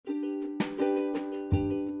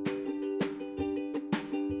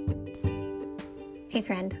Hey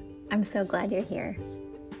friend, I'm so glad you're here.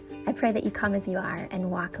 I pray that you come as you are and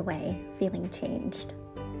walk away feeling changed.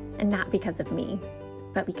 And not because of me,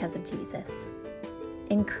 but because of Jesus.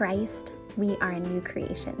 In Christ, we are a new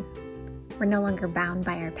creation. We're no longer bound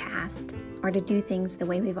by our past or to do things the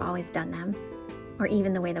way we've always done them, or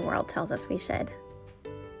even the way the world tells us we should.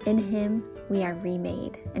 In Him, we are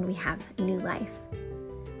remade and we have new life.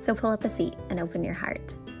 So pull up a seat and open your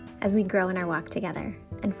heart as we grow in our walk together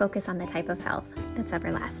and focus on the type of health that's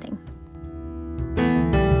everlasting.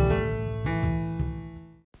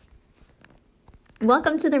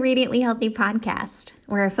 Welcome to the Radiantly Healthy podcast,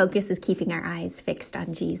 where our focus is keeping our eyes fixed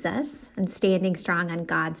on Jesus and standing strong on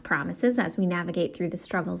God's promises as we navigate through the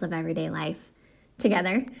struggles of everyday life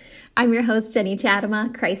together. I'm your host, Jenny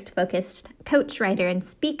Chatema, Christ-focused coach, writer, and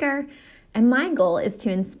speaker, and my goal is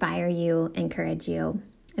to inspire you, encourage you,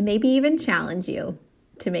 and maybe even challenge you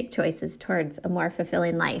to make choices towards a more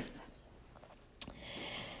fulfilling life.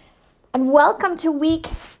 And welcome to week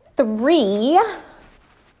 3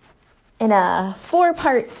 in a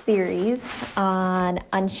 4-part series on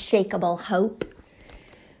unshakable hope.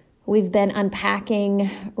 We've been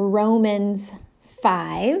unpacking Romans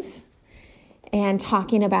 5 and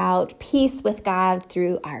talking about peace with God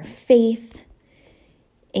through our faith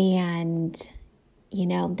and,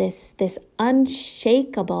 this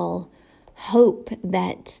unshakable hope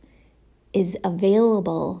that is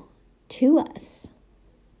available to us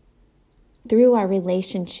through our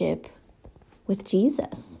relationship with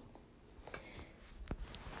Jesus.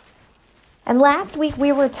 And last week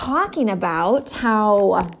we were talking about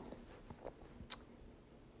how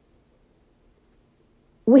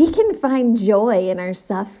we can find joy in our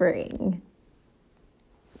suffering.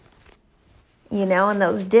 In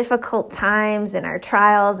those difficult times, in our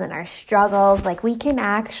trials and our struggles, we can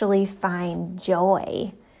actually find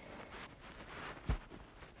joy.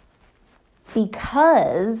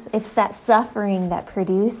 Because it's that suffering that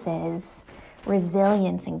produces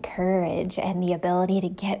resilience and courage and the ability to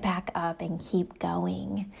get back up and keep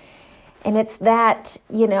going. And it's that,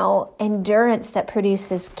 endurance that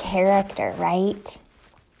produces character, right?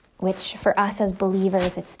 Which for us as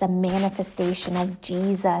believers, it's the manifestation of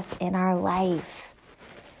Jesus in our life,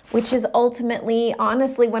 which is ultimately,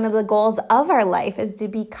 honestly, one of the goals of our life is to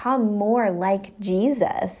become more like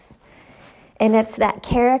Jesus. And it's that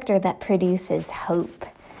character that produces hope,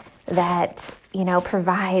 that,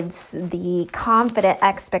 provides the confident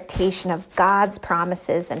expectation of God's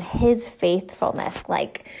promises and His faithfulness.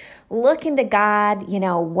 Look into God,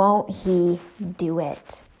 won't He do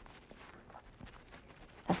it?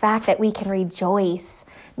 The fact that we can rejoice,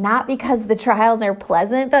 not because the trials are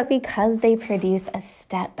pleasant, but because they produce a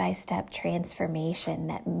step-by-step transformation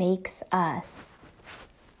that makes us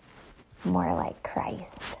more like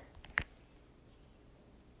Christ.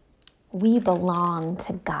 We belong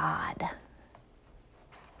to God.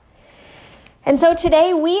 And so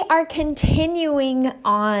today we are continuing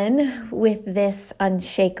on with this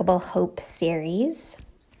Unshakable Hope series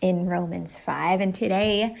in Romans 5. And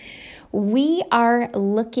today we are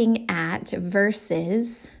looking at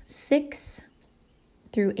verses 6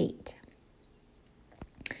 through 8.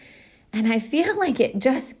 And I feel like it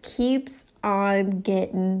just keeps on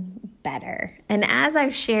getting better. And as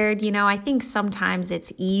I've shared, I think sometimes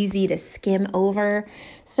it's easy to skim over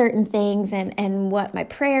certain things, and what my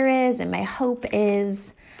prayer is and my hope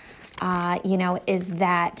is, is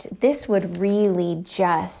that this would really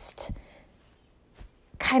just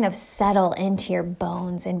kind of settle into your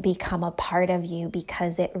bones and become a part of you,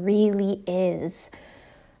 because it really is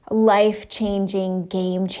life-changing,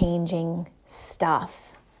 game-changing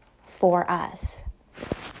stuff for us.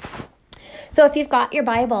 So if you've got your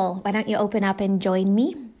Bible, why don't you open up and join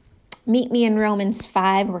me? Meet me in Romans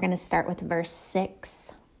 5. We're going to start with verse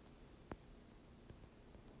 6.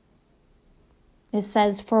 It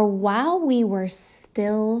says, "For while we were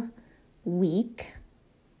still weak,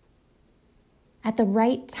 at the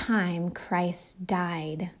right time Christ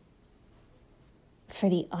died for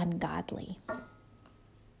the ungodly."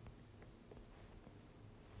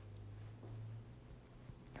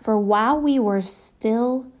 For while we were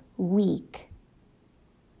still weak,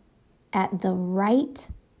 at the right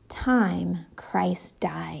time Christ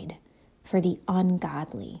died for the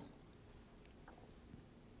ungodly.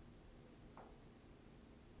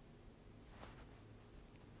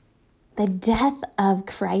 The death of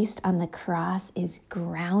Christ on the cross is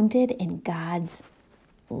grounded in God's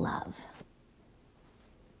love.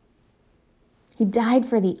 He died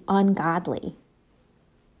for the ungodly.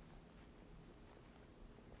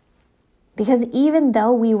 Because even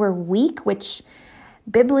though we were weak, which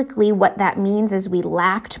biblically what that means is we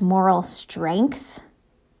lacked moral strength,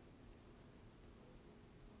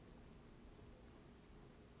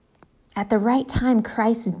 At the right time,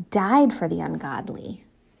 Christ died for the ungodly.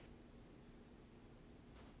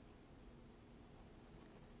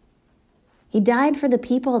 He died for the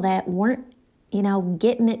people that weren't,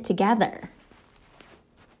 getting it together.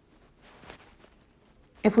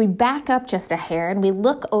 If we back up just a hair and we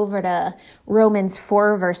look over to Romans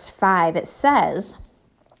 4, verse 5, it says,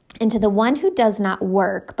 "And to the one who does not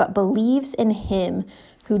work, but believes in him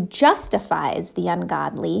who justifies the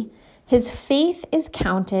ungodly, his faith is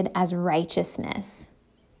counted as righteousness."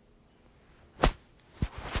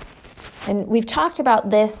 And we've talked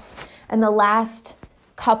about this in the last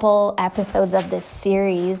couple episodes of this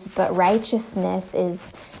series, but righteousness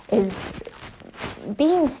is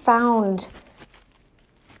being found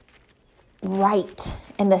right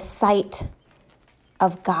in the sight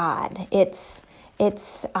of God. It's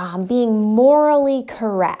being morally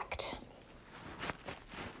correct.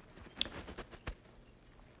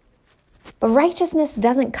 But righteousness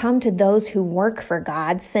doesn't come to those who work for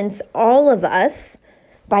God, since all of us,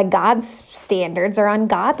 by God's standards, are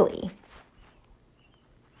ungodly.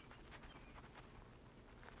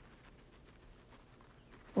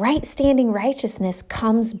 Right-standing righteousness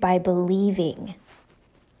comes by believing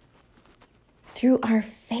through our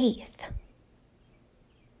faith,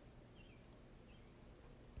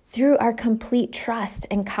 through our complete trust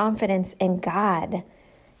and confidence in God.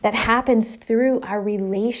 That happens through our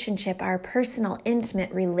relationship, our personal,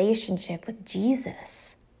 intimate relationship with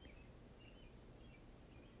Jesus.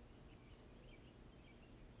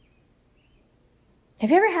 Have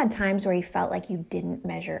you ever had times where you felt like you didn't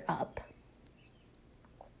measure up?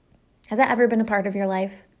 Has that ever been a part of your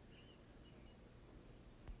life?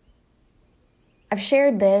 I've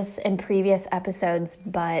shared this in previous episodes,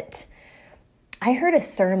 but I heard a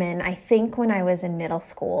sermon, I think when I was in middle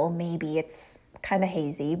school, maybe it's kind of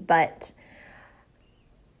hazy, but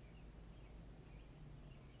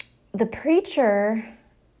the preacher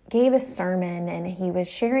gave a sermon and he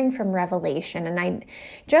was sharing from Revelation. And I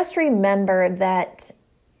just remember that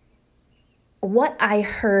what I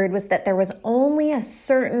heard was that there was only a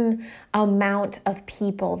certain amount of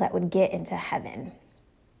people that would get into heaven.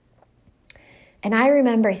 And I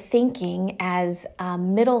remember thinking as a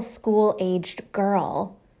middle school aged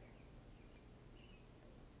girl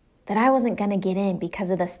that I wasn't going to get in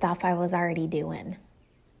because of the stuff I was already doing.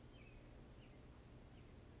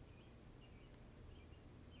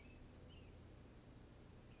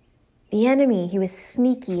 The enemy, he was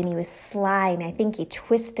sneaky and he was sly, and I think he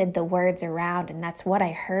twisted the words around, and that's what I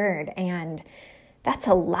heard, and that's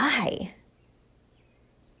a lie.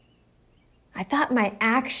 I thought my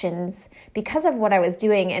actions, because of what I was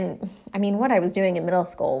doing, and I mean, what I was doing in middle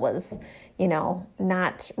school was,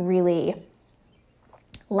 not really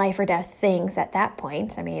life or death things at that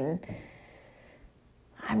point. I mean,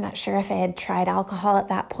 I'm not sure if I had tried alcohol at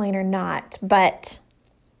that point or not, but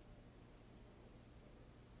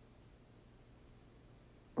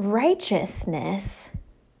righteousness,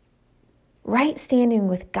 right standing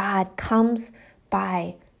with God, comes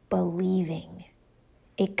by believing.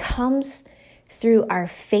 It comes through our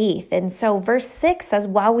faith. And so verse 6 says,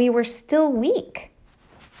 while we were still weak,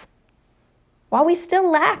 while we still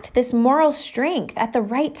lacked this moral strength, at the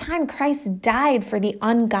right time, Christ died for the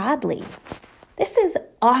ungodly. This is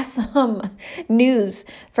awesome news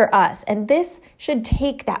for us, and this should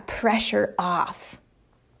take that pressure off.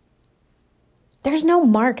 There's no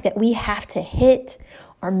mark that we have to hit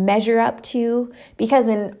or measure up to, because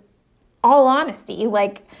in all honesty,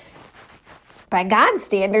 by God's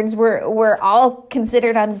standards, we're all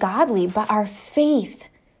considered ungodly, but our faith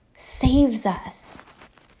saves us.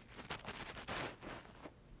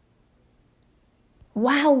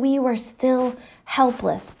 While we were still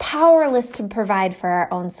helpless, powerless to provide for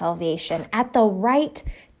our own salvation, at the right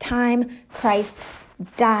time, Christ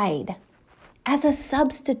died as a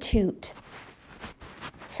substitute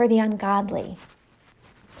for the ungodly.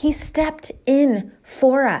 He stepped in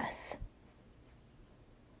for us.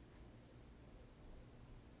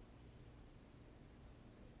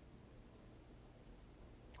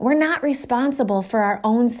 We're not responsible for our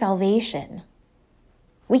own salvation.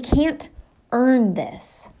 We can't earn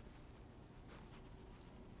this.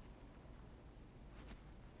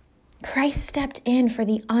 Christ stepped in for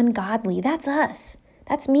the ungodly. That's us.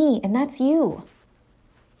 That's me, and that's you.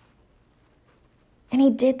 And he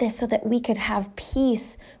did this so that we could have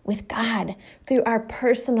peace with God through our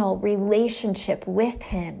personal relationship with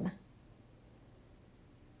him.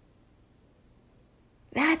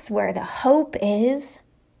 That's where the hope is.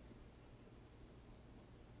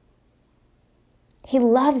 He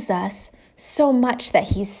loves us so much that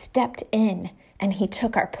he stepped in and he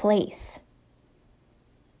took our place.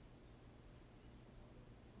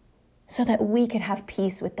 so that we could have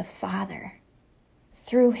peace with the Father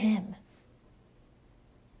through him.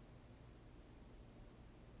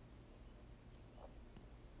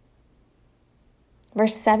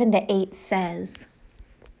 Verse 7-8 says,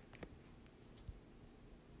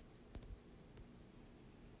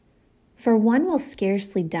 "For one will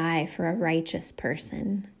scarcely die for a righteous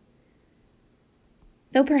person,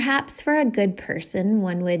 though perhaps for a good person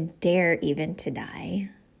one would dare even to die.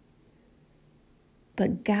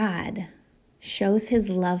 But God shows his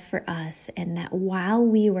love for us in that while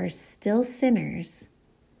we were still sinners,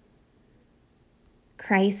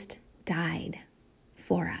 Christ died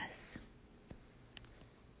for us."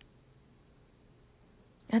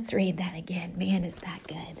 Let's read that again. Man, is that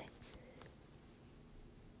good.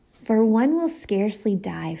 "For one will scarcely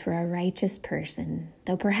die for a righteous person,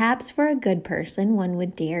 though perhaps for a good person one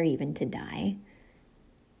would dare even to die.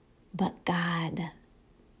 But God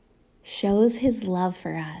shows his love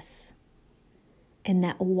for us in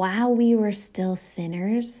that while we were still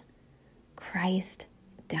sinners, Christ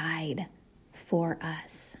died for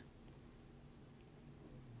us."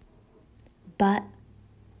 But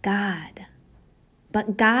God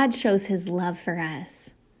shows his love for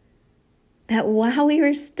us, that while we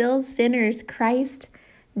were still sinners, Christ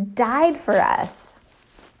died for us.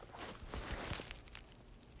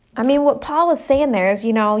 I mean, what Paul was saying there is,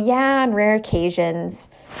 on rare occasions,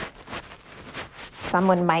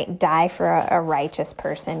 someone might die for a righteous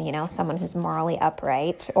person, someone who's morally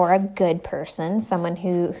upright, or a good person, someone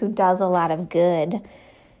who does a lot of good.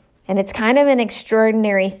 And it's kind of an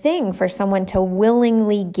extraordinary thing for someone to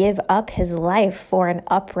willingly give up his life for an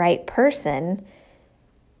upright person.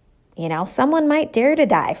 Someone might dare to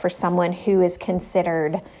die for someone who is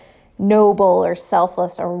considered noble or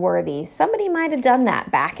selfless or worthy. Somebody might have done that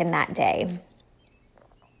back in that day.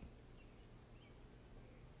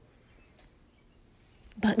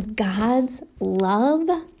 But God's love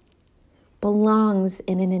belongs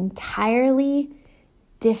in an entirely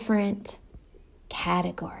different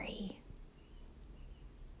category.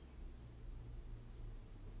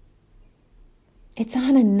 It's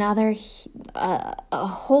on a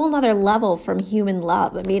whole nother level from human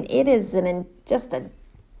love. I mean, it is just a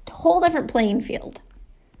whole different playing field.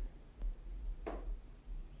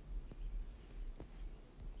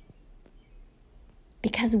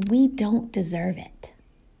 Because we don't deserve it.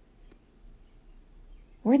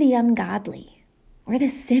 We're the ungodly. We're the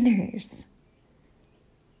sinners.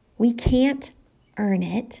 We can't earn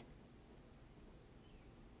it.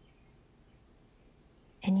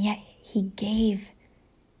 And yet he gave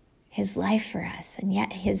his life for us. And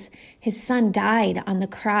yet his son died on the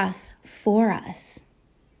cross for us.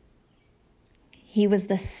 He was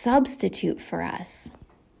the substitute for us.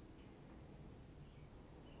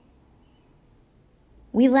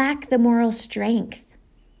 We lack the moral strength.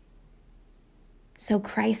 So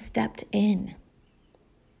Christ stepped in.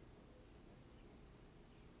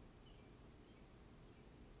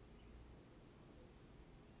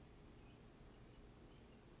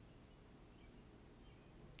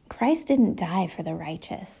 Christ didn't die for the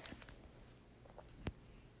righteous.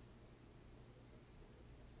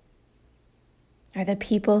 Or the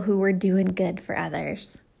people who were doing good for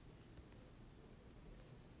others.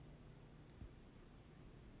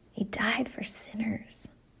 He died for sinners.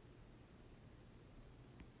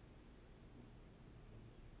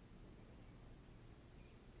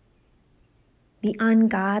 The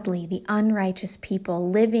ungodly, the unrighteous people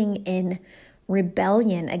living in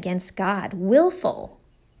rebellion against God, willful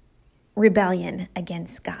rebellion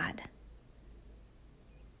against God.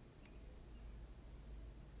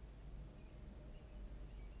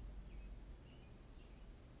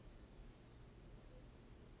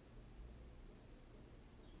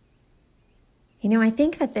 I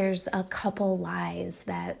think that there's a couple lies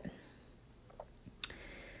that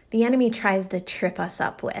the enemy tries to trip us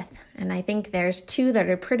up with. And I think there's two that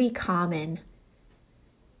are pretty common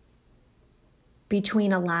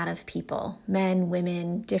between a lot of people, men,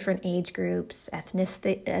 women, different age groups,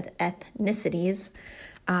 ethnicities,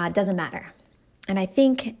 doesn't matter. And I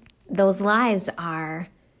think those lies are,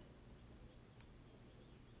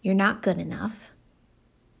 you're not good enough.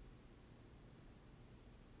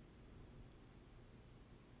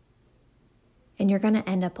 And you're going to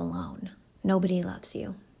end up alone. Nobody loves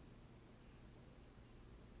you.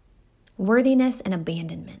 Worthiness and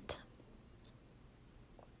abandonment.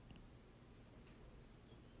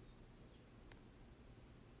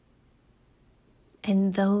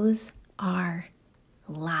 And those are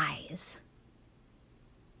lies.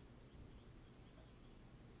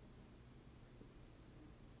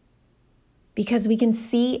 Because we can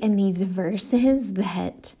see in these verses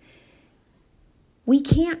that We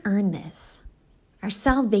can't earn this. Our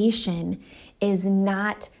salvation is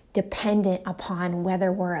not dependent upon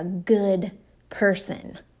whether we're a good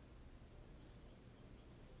person.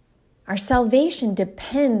 Our salvation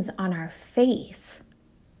depends on our faith,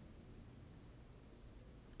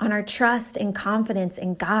 on our trust and confidence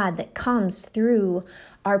in God that comes through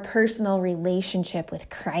our personal relationship with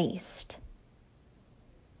Christ.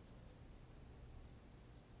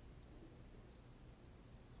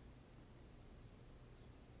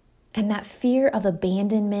 And that fear of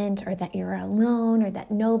abandonment, or that you're alone, or that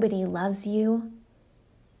nobody loves you,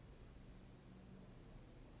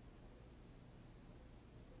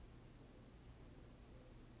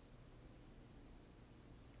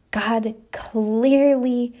 God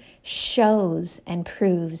clearly shows and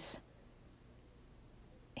proves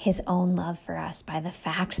his own love for us by the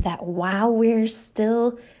fact that while we're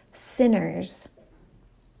still sinners,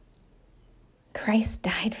 Christ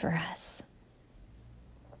died for us.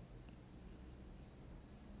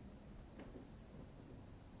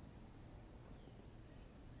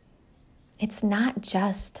 It's not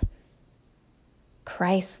just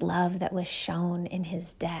Christ's love that was shown in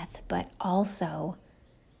his death, but also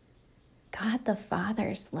God the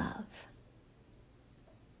Father's love.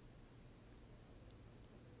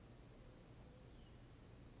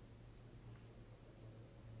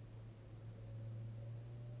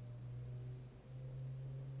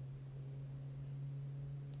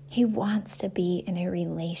 He wants to be in a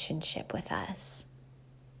relationship with us.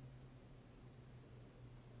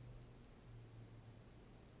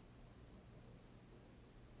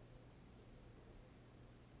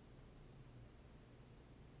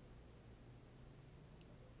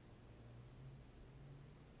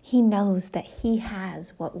 He knows that he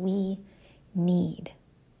has what we need.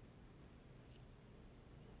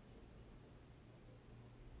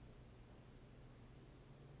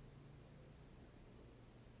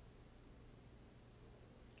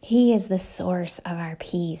 He is the source of our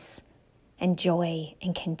peace and joy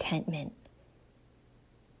and contentment.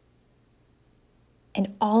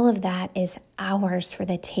 And all of that is ours for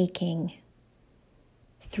the taking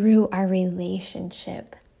through our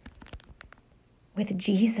relationship with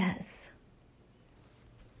Jesus.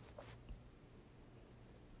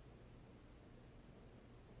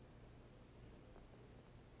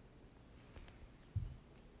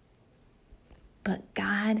 But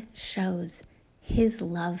God shows his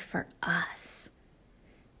love for us,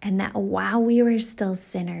 and that while we were still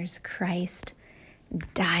sinners, Christ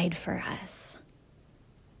died for us.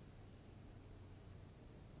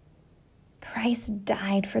 Christ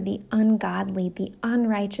died for the ungodly, the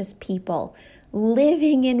unrighteous people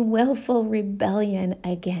living in willful rebellion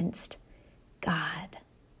against God.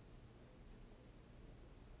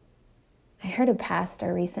 I heard a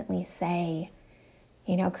pastor recently say,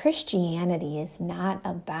 Christianity is not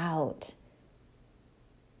about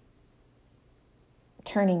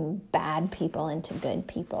turning bad people into good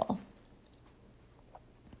people.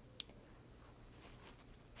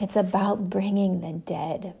 It's about bringing the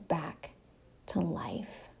dead back to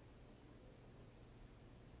life.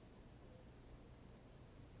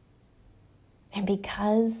 And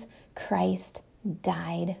because Christ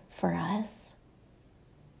died for us,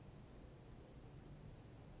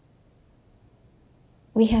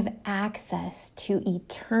 we have access to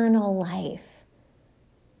eternal life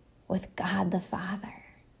with God the Father.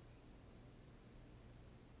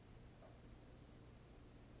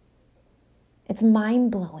 It's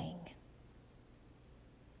mind-blowing.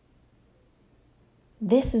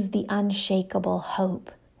 This is the unshakable hope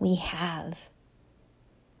we have.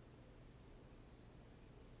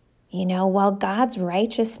 While God's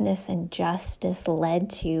righteousness and justice led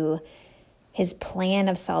to his plan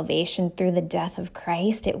of salvation through the death of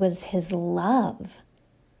Christ, it was his love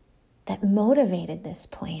that motivated this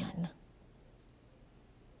plan.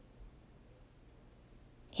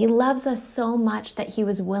 He loves us so much that he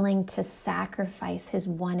was willing to sacrifice his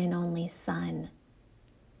one and only Son.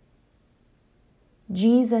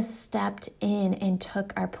 Jesus stepped in and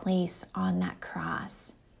took our place on that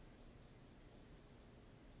cross.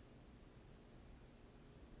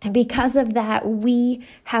 And because of that, we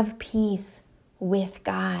have peace with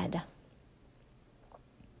God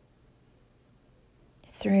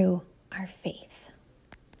through our faith.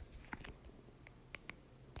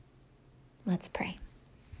 Let's pray.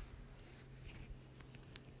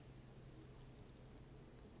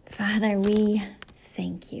 Father, we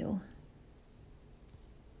thank you.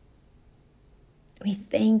 We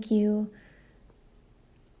thank you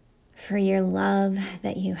for your love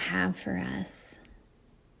that you have for us.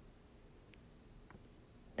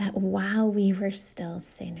 That while we were still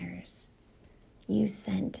sinners, you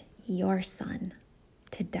sent your Son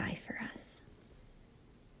to die for us.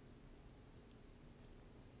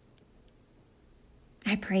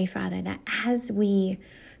 I pray, Father, that as we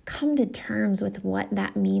come to terms with what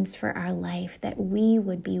that means for our life, that we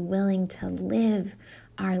would be willing to live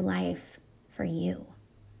our life for you.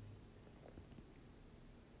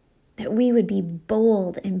 That we would be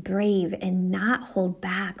bold and brave and not hold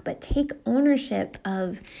back, but take ownership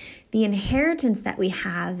of the inheritance that we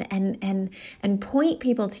have and point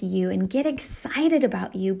people to you and get excited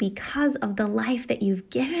about you because of the life that you've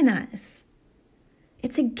given us.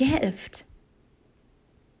 It's a gift.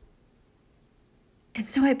 And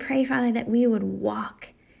so I pray, Father, that we would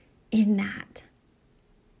walk in that.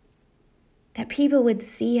 That people would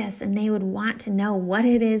see us and they would want to know what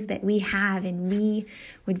it is that we have, and we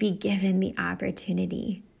would be given the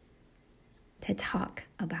opportunity to talk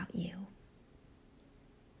about you.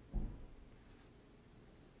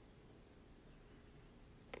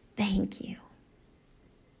 Thank you.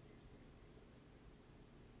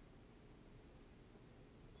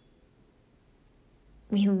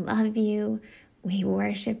 We love you. We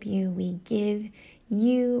worship you. We give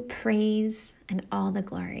you praise and all the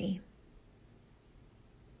glory.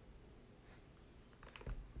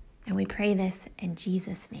 And we pray this in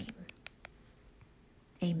Jesus' name.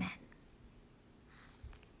 Amen.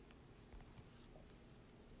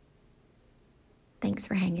 Thanks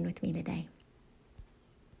for hanging with me today.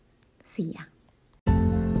 See ya.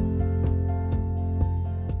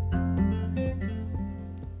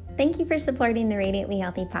 Thank you for supporting the Radiantly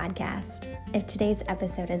Healthy podcast. If today's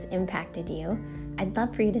episode has impacted you, I'd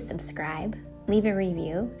love for you to subscribe, leave a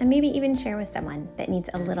review, and maybe even share with someone that needs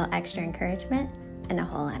a little extra encouragement and a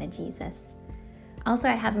whole lot of Jesus. Also,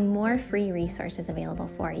 I have more free resources available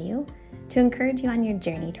for you to encourage you on your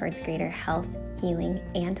journey towards greater health, healing,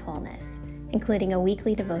 and wholeness, including a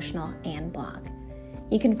weekly devotional and blog.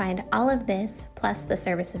 You can find all of this, plus the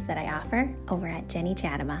services that I offer, over at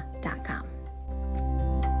jennychadema.com.